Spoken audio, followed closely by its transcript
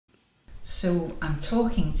So I'm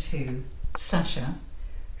talking to Sasha,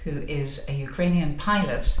 who is a Ukrainian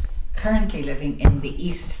pilot currently living in the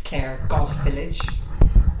East Clare Golf Village.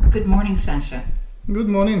 Good morning, Sasha. Good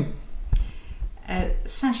morning.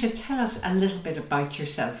 Sasha, tell us a little bit about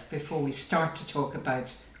yourself before we start to talk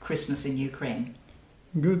about Christmas in Ukraine.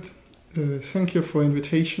 Good. Thank you for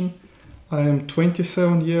invitation. I am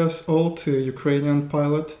 27 years old, a Ukrainian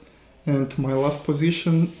pilot, and my last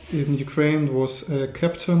position in Ukraine was a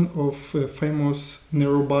captain of a famous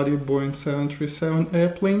narrow-body Boeing 737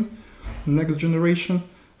 airplane, next generation,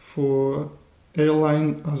 for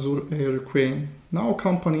airline Azur Air Ukraine. Now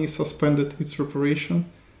company suspended its operation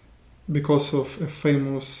because of a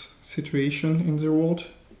famous situation in the world,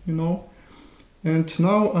 you know. And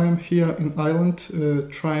now I'm here in Ireland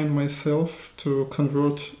trying myself to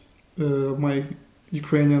convert my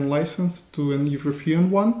Ukrainian license to an European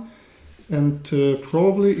one. And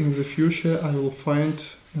probably in the future I will find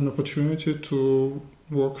an opportunity to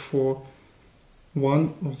work for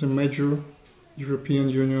one of the major European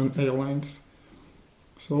Union airlines.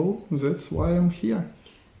 So that's why I'm here.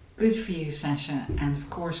 Good for you, Sasha. And of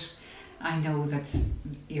course, I know that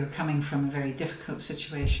you're coming from a very difficult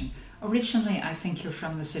situation. Originally, I think you're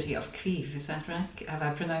from the city of Kyiv, is that right? Have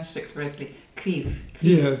I pronounced it correctly? Kyiv.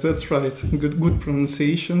 Yeah, that's right. Good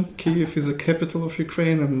pronunciation. Kyiv is the capital of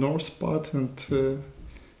Ukraine and north part and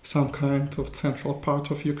some kind of central part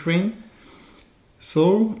of Ukraine.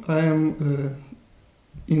 So I am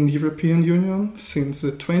in the European Union since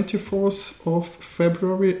the 24th of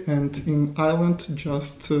February and in Ireland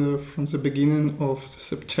just from the beginning of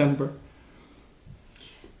September.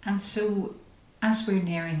 And so, as we're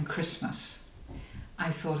nearing Christmas, I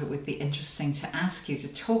thought it would be interesting to ask you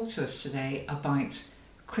to talk to us today about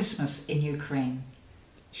Christmas in Ukraine.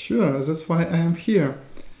 Sure, that's why I am here.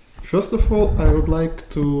 First of all, I would like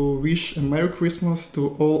to wish a Merry Christmas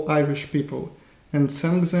to all Irish people and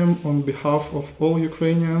thank them on behalf of all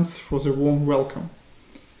Ukrainians for the warm welcome.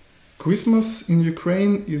 Christmas in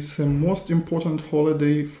Ukraine is the most important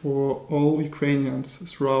holiday for all Ukrainians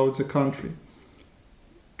throughout the country.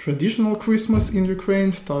 Traditional Christmas in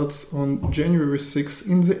Ukraine starts on January 6th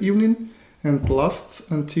in the evening and lasts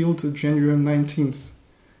until the January 19th.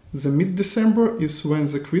 The mid-December is when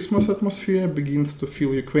the Christmas atmosphere begins to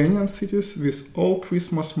fill Ukrainian cities with all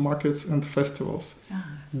Christmas markets and festivals,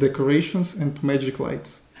 decorations and magic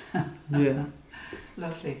lights. Yeah.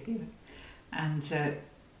 Lovely. Yeah. And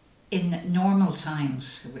in normal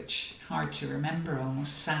times, which hard to remember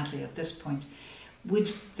almost sadly at this point,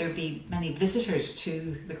 would there be many visitors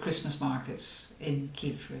to the Christmas markets in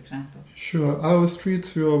Kyiv, for example? Sure, our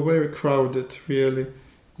streets were very crowded, really,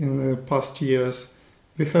 in the past years.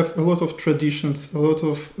 We have a lot of traditions, a lot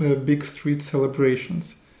of big street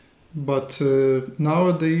celebrations. But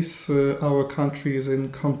nowadays our country is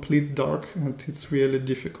in complete dark and it's really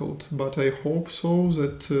difficult. But I hope so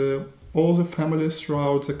that all the families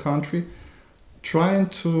throughout the country trying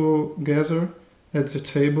to gather at the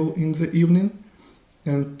table in the evening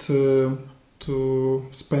and to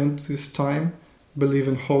spend this time, believe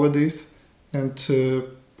in holidays and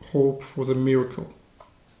hope for the miracle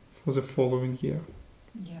for the following year.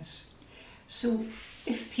 Yes. So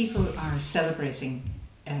if people are celebrating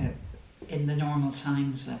in the normal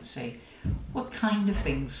times, let's say, what kind of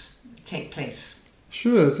things take place?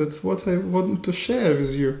 Sure, that's what I want to share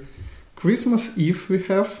with you. Christmas Eve we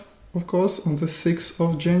have, of course, on the 6th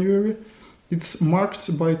of January. It's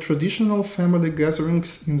marked by traditional family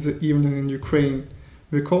gatherings in the evening in Ukraine.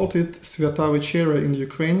 We called it Свята Вечеря in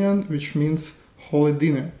Ukrainian, which means holy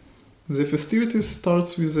dinner. The festivities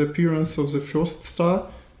starts with the appearance of the first star,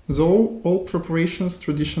 though all preparations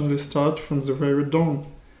traditionally start from the very dawn.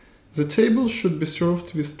 The table should be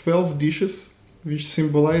served with 12 dishes, which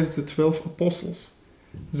symbolize the 12 apostles.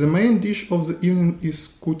 The main dish of the evening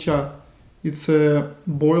is kutya. It's a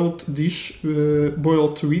boiled dish,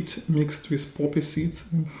 boiled wheat mixed with poppy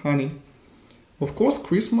seeds and honey. Of course,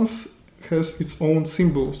 Christmas has its own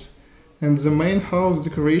symbols, and the main house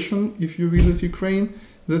decoration, if you visit Ukraine,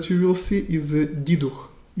 that you will see is the diduch.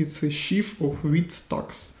 It's a sheaf of wheat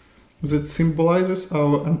stalks that symbolizes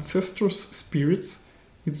our ancestors' spirits.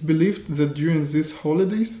 It's believed that during these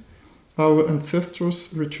holidays, our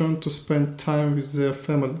ancestors return to spend time with their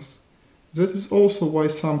families. That is also why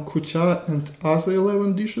some kutya and other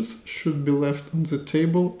 11 dishes should be left on the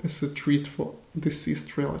table as a treat for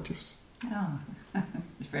deceased relatives. Oh,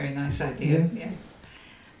 very nice idea. Yeah.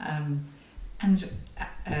 And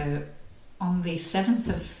on the 7th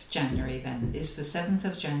of January then, is the 7th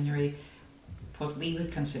of January what we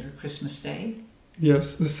would consider Christmas Day?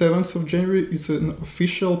 Yes, the 7th of January is an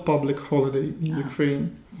official public holiday in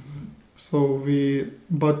Ukraine. Since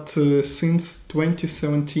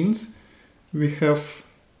 2017, we have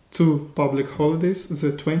two public holidays,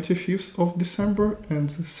 the 25th of December and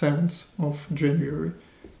the 7th of January.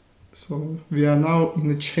 So we are now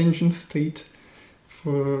in a changing state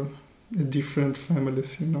for different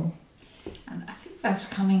families, you know. And I think that's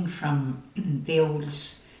coming from the old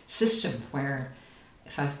system where,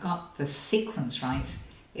 if I've got the sequence right,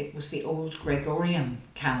 it was the old Gregorian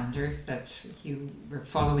calendar that you were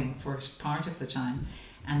following for part of the time,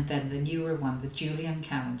 and then the newer one, the Julian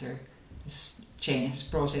calendar, has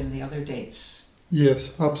brought in the other dates.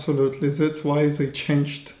 Yes, absolutely. That's why they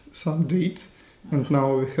changed some dates, and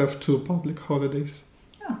now we have two public holidays.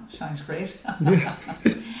 Oh, sounds great. Yeah.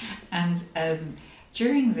 And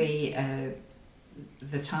during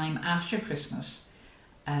the time after Christmas,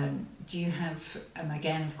 do you have, and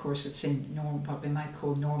again, of course, it's in what we might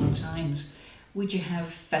call normal times, would you have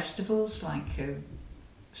festivals like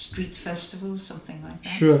street festivals, something like that?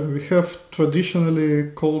 Sure, we have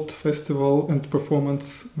traditionally called festival and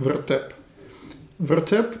performance Vertep.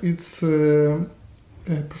 Vertep, it's a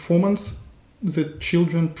performance that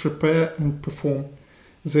children prepare and perform.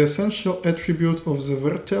 The essential attribute of the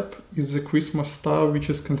Vertep is the Christmas star, which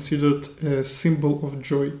is considered a symbol of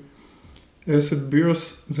joy, as it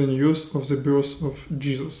bears the news of the birth of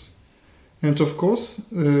Jesus. And of course,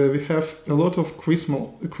 we have a lot of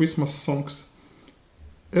Christmas songs.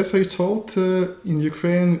 As I told, in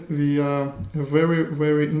Ukraine we are a very,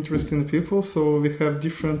 very interesting people, so we have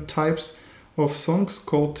different types of songs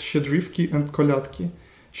called Shedrivki and Kolyadki.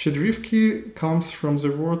 Shedrivki comes from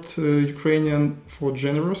the word Ukrainian for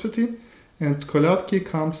generosity, and Kolyadki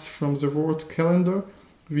comes from the word calendar,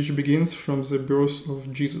 which begins from the birth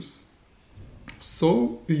of Jesus.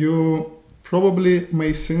 So you probably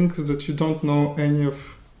may think that you don't know any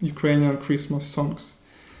of Ukrainian Christmas songs.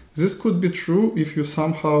 This could be true if you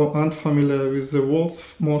somehow aren't familiar with the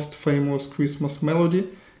world's most famous Christmas melody,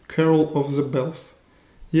 Carol of the Bells.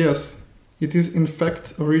 Yes, it is in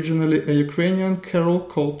fact originally a Ukrainian carol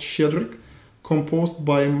called Shchedryk, composed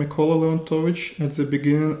by Mykola Leontovich at the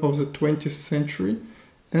beginning of the 20th century,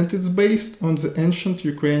 and it's based on the ancient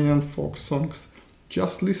Ukrainian folk songs.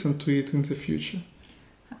 Just listen to it in the future.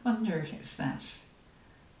 I wonder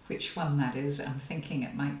which one that is. I'm thinking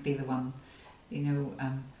it might be the one,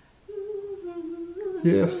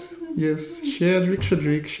 Yes,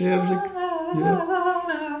 Shchedryk, yeah.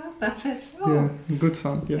 That's it. Oh. Yeah, good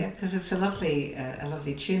song. Yeah, because it's a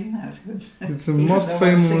lovely tune. It's the most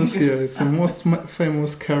famous. Yeah, it's the most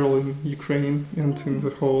famous carol in Ukraine and in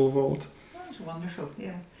the whole world. That's wonderful.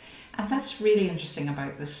 Yeah, and that's really interesting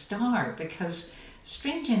about the star, because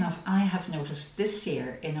strangely enough, I have noticed this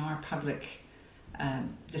year in our public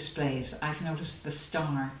displays, I've noticed the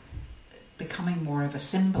star becoming more of a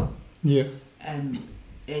symbol. Yeah.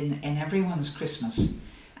 In everyone's Christmas,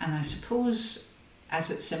 and I suppose as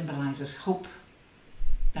it symbolises hope,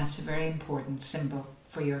 that's a very important symbol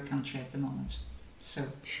for your country at the moment. So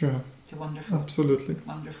sure, it's a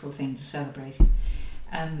wonderful thing to celebrate.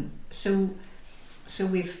 So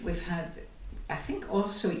we've had. I think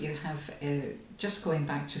also you have just going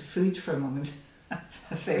back to food for a moment,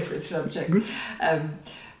 a favourite subject. Good.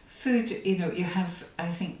 Food. You have.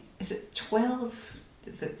 I think is it 12.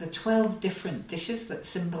 The 12 different dishes that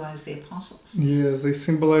symbolize the apostles? Yeah, they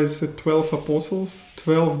symbolize the 12 apostles,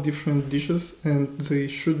 12 different dishes, and they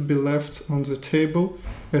should be left on the table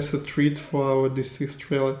as a treat for our deceased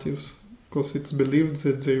relatives, because it's believed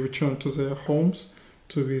that they return to their homes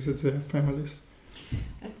to visit their families.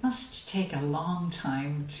 It must take a long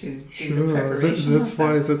time to do the preparation.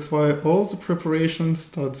 That's why all the preparation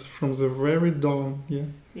starts from the very dawn. Yeah.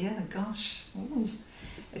 Yeah, gosh. Ooh.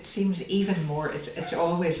 It seems even more, it's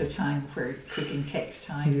always a time where cooking takes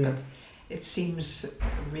time, but it seems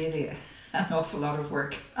really an awful lot of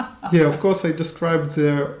work. Yeah, of course I described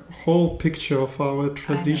the whole picture of our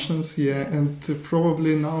traditions, and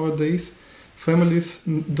probably nowadays families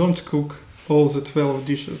don't cook all the 12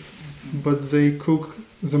 dishes, but they cook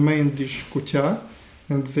the main dish, kutia,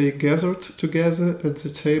 and they gathered together at the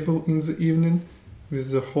table in the evening with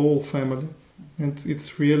the whole family, and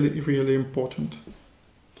it's really, really important.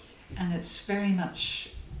 And it's very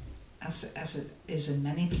much, as it is in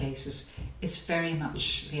many places, it's very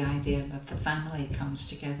much the idea that the family comes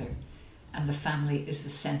together and the family is the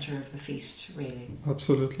centre of the feast, really.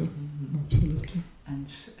 Absolutely. Mm-hmm. Absolutely. And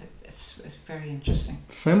it's very interesting.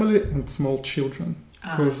 Family and small children,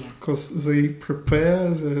 because they prepare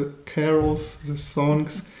the carols, the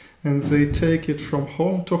songs, and they take it from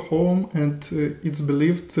home to home, and it's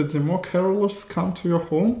believed that the more carolers come to your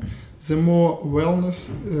home, the more wellness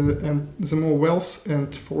and the more wealth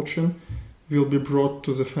and fortune will be brought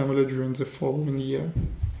to the family during the following year.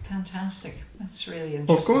 Fantastic. That's really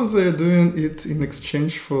interesting. Of course, they're doing it in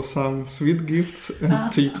exchange for some sweet gifts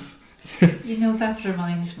and tips. You know, that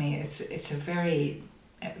reminds me, it's a very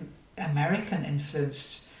American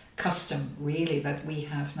influenced custom, really, that we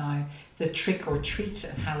have now, the trick or treat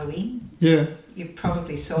at Halloween. Yeah. You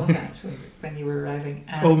probably saw that when you were arriving.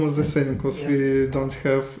 It's almost the same, because we don't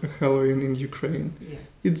have a Halloween in Ukraine. Yeah.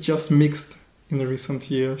 It's just mixed in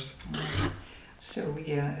recent years. So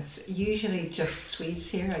yeah, it's usually just sweets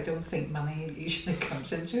here. I don't think money usually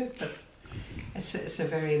comes into it, but it's a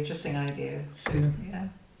very interesting idea. So yeah.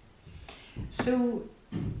 So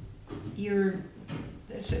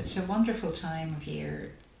it's a wonderful time of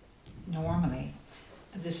year normally.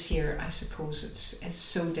 This year, I suppose it's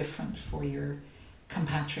so different for your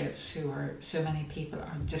compatriots who are, so many people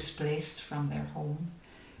are displaced from their home.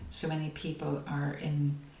 So many people are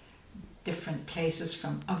in different places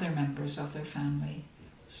from other members of their family.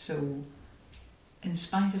 So in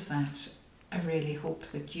spite of that, I really hope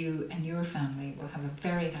that you and your family will have a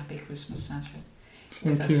very happy Christmas, Sasha,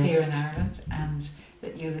 with us here in Ireland, and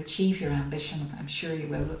that you'll achieve your ambition, I'm sure you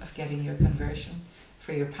will, of getting your conversion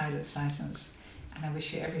for your pilot's license. And I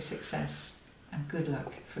wish you every success and good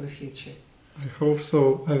luck for the future. I hope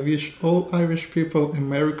so. I wish all Irish people a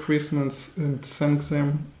Merry Christmas and thank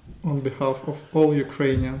them on behalf of all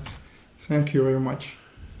Ukrainians. Thank you very much.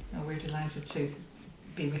 No, we're delighted to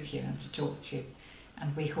be with you and to talk to you,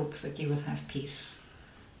 and we hope that you will have peace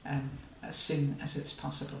as soon as it's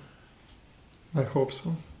possible. I hope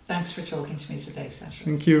so. Thanks for talking to me today, Sasha.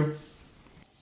 Thank you.